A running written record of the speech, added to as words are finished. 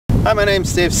Hi, my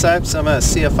name's Dave Sipes. I'm a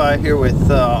CFI here with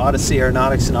Odyssey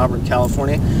Aeronautics in Auburn,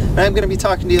 California. And I'm going to be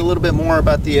talking to you a little bit more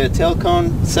about the tail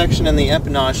cone section and the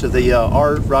empennage of the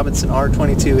Robinson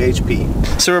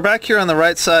R22HP. So we're back here on the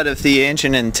right side of the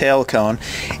engine and tail cone.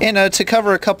 And to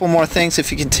cover a couple more things,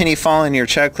 if you continue following your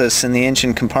checklist in the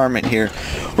engine compartment here,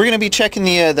 we're going to be checking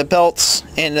the belts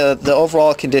and the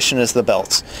overall condition of the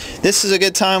belts. This is a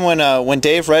good time when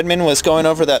Dave Redman was going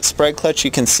over that spread clutch.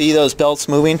 You can see those belts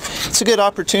moving. It's a good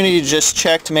opportunity to just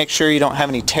check to make sure you don't have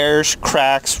any tears,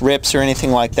 cracks, rips, or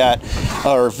anything like that,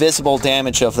 or visible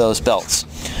damage of those belts.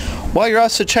 While you're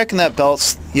also checking that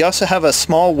belts, you also have a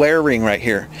small wear ring right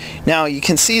here. Now you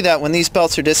can see that when these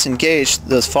belts are disengaged,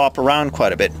 those flop around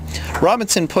quite a bit.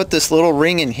 Robinson put this little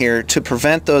ring in here to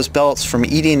prevent those belts from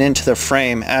eating into the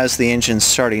frame as the engine's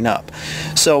starting up.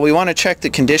 So we want to check the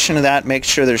condition of that, make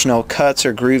sure there's no cuts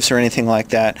or grooves or anything like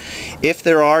that. If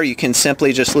there are, you can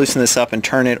simply just loosen this up and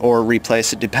turn it or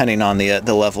replace it depending on the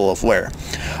level of wear.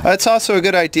 It's also a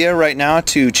good idea right now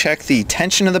to check the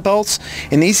tension of the belts,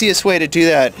 and the easiest way to do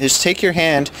that is take your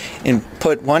hand and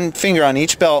put one finger on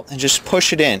each belt and just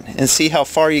push it in and see how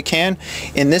far you can.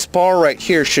 And this bar right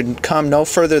here should come no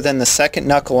further than the second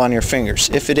knuckle on your fingers.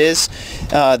 If it is,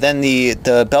 then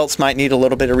the belts might need a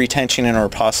little bit of retention or a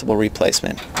possible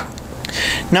replacement.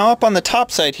 Now up on the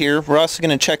top side here, we're also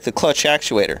going to check the clutch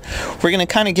actuator. We're going to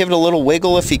kind of give it a little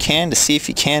wiggle if you can to see if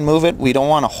you can move it. We don't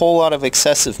want a whole lot of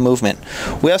excessive movement.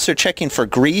 We also are checking for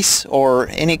grease or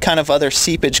any kind of other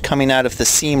seepage coming out of the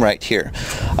seam right here.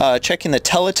 Checking the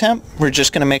tele-temp, we're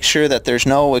just going to make sure that there's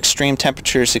no extreme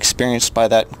temperatures experienced by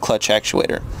that clutch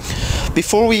actuator.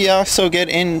 Before we also get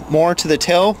in more to the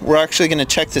tail, we're actually going to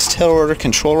check this tail rotor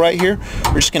control right here.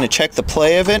 We're just going to check the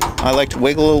play of it. I like to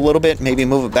wiggle it a little bit, maybe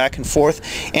move it back and forth.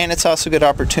 And it's also a good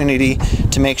opportunity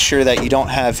to make sure that you don't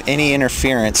have any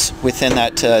interference within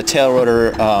that tail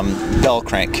rotor bell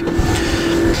crank.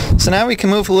 So now we can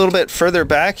move a little bit further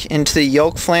back into the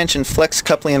yoke, flange, and flex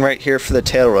coupling right here for the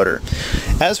tail rotor.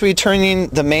 As we turn in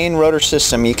the main rotor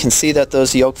system, you can see that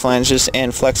those yoke flanges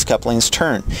and flex couplings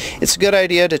turn. It's a good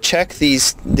idea to check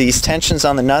these tensions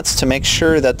on the nuts to make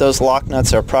sure that those lock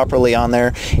nuts are properly on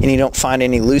there and you don't find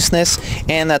any looseness,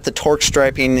 and that the torque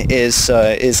striping is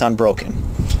unbroken.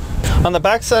 On the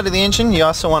back side of the engine, you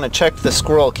also want to check the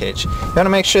squirrel cage. You want to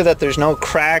make sure that there's no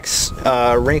cracks,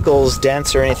 wrinkles,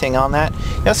 dents, or anything on that.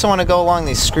 You also want to go along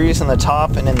these screws in the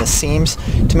top and in the seams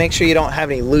to make sure you don't have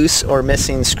any loose or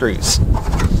missing screws.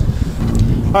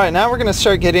 Alright, now we're going to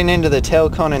start getting into the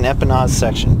tail cone and empennage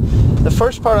section. The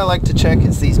first part I like to check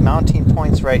is these mounting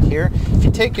points right here. If you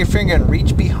take your finger and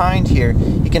reach behind here,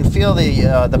 you can feel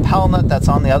the powell nut that's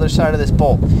on the other side of this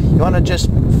bolt. You want to just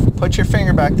put your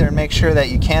finger back there and make sure that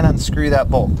you can unscrew that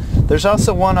bolt. There's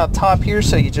also one up top here,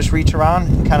 so you just reach around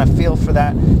and kind of feel for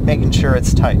that, making sure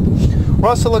it's tight. We're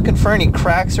also looking for any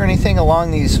cracks or anything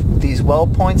along these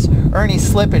weld points, or any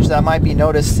slippage that might be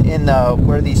noticed in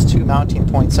where these two mounting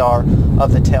points are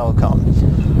of the tail cone.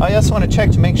 I also want to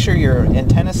check to make sure your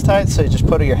antenna's tight, so you just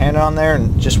put your hand on there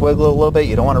and just wiggle it a little bit.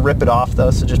 You don't want to rip it off though,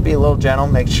 so just be a little gentle,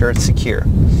 make sure it's secure.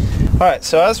 Alright,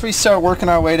 so as we start working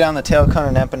our way down the tail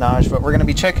cone and empennage, what we're going to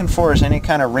be checking for is any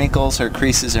kind of wrinkles or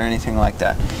creases or anything like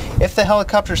that. If the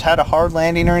helicopter's had a hard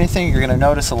landing or anything, you're going to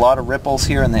notice a lot of ripples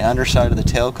here on the underside of the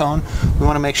tail cone. We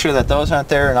want to make sure that those aren't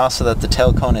there, and also that the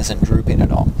tail cone isn't drooping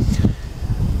at all.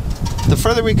 The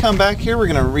further we come back here, we're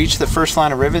going to reach the first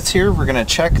line of rivets here. We're going to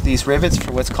check these rivets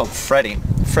for what's called fretting.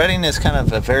 Fretting is kind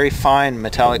of a very fine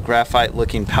metallic graphite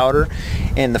looking powder,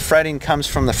 and the fretting comes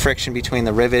from the friction between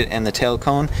the rivet and the tail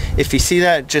cone. If you see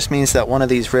that, it just means that one of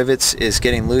these rivets is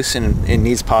getting loose and it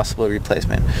needs possible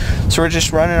replacement. So we're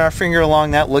just running our finger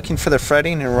along that, looking for the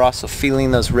fretting, and we're also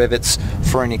feeling those rivets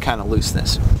for any kind of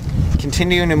looseness.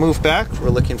 Continuing to move back, we're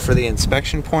looking for the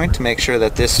inspection point to make sure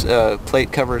that this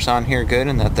plate cover is on here good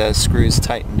and that the screws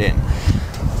tightened in.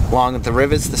 Along with the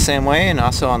rivets the same way, and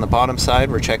also on the bottom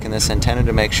side we're checking this antenna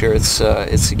to make sure it's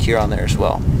secure on there as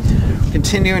well.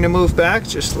 Continuing to move back,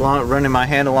 just running my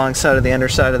hand alongside of the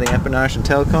underside of the empennage and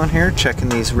tail cone here, checking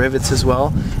these rivets as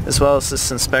well as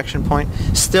this inspection point.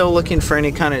 Still looking for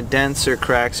any kind of dents or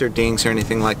cracks or dings or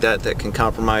anything like that that can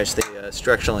compromise the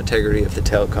structural integrity of the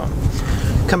tail cone.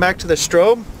 Come back to the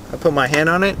strobe, I put my hand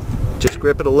on it, just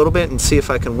grip it a little bit and see if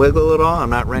I can wiggle it all. I'm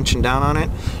not wrenching down on it,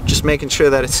 just making sure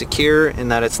that it's secure and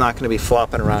that it's not going to be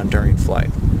flopping around during flight.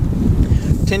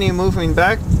 Continue moving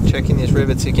back, checking these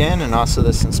rivets again, and also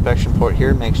this inspection port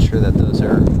here, make sure that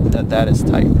that is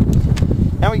tight.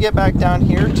 Now we get back down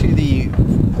here to the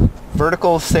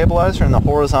vertical stabilizer and the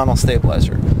horizontal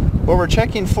stabilizer. What we're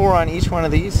checking for on each one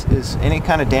of these is any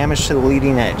kind of damage to the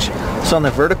leading edge. So on the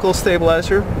vertical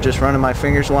stabilizer, just running my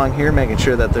fingers along here, making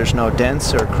sure that there's no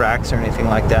dents or cracks or anything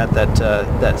like that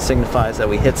that signifies that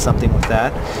we hit something with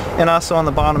that. And also on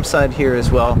the bottom side here as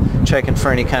well, checking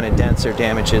for any kind of dents or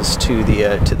damages to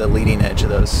the leading edge of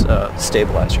those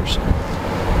stabilizers.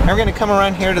 Now we're going to come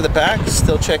around here to the back,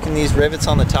 still checking these rivets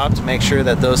on the top to make sure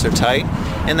that those are tight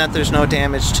and that there's no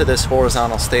damage to this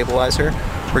horizontal stabilizer.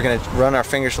 We're going to run our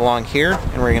fingers along here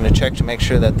and we're going to check to make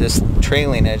sure that this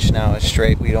trailing edge now is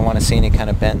straight. We don't want to see any kind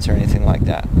of bends or anything like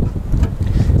that.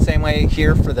 Same way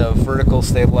here for the vertical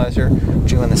stabilizer,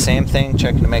 doing the same thing,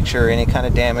 checking to make sure any kind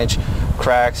of damage,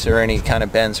 cracks, or any kind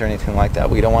of bends or anything like that.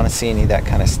 We don't want to see any of that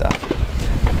kind of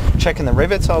stuff. Checking the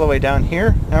rivets all the way down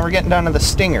here. Now we're getting down to the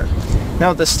stinger. Now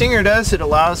what the stinger does, it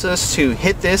allows us to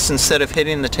hit this instead of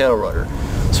hitting the tail rotor.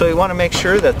 So we want to make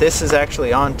sure that this is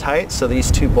actually on tight, so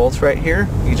these two bolts right here,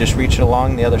 you just reach it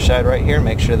along the other side right here,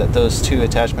 make sure that those two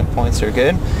attachment points are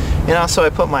good. And also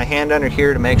I put my hand under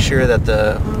here to make sure that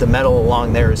the metal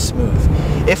along there is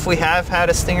smooth. If we have had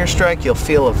a stinger strike, you'll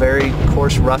feel a very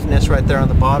coarse roughness right there on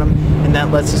the bottom, and that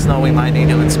lets us know we might need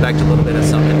to inspect a little bit of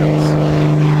something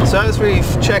else. So as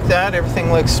we've checked that,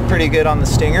 everything looks pretty good on the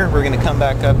stinger. We're going to come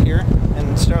back up here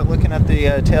and start looking at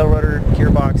the tail rotor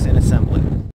gearbox and assembly.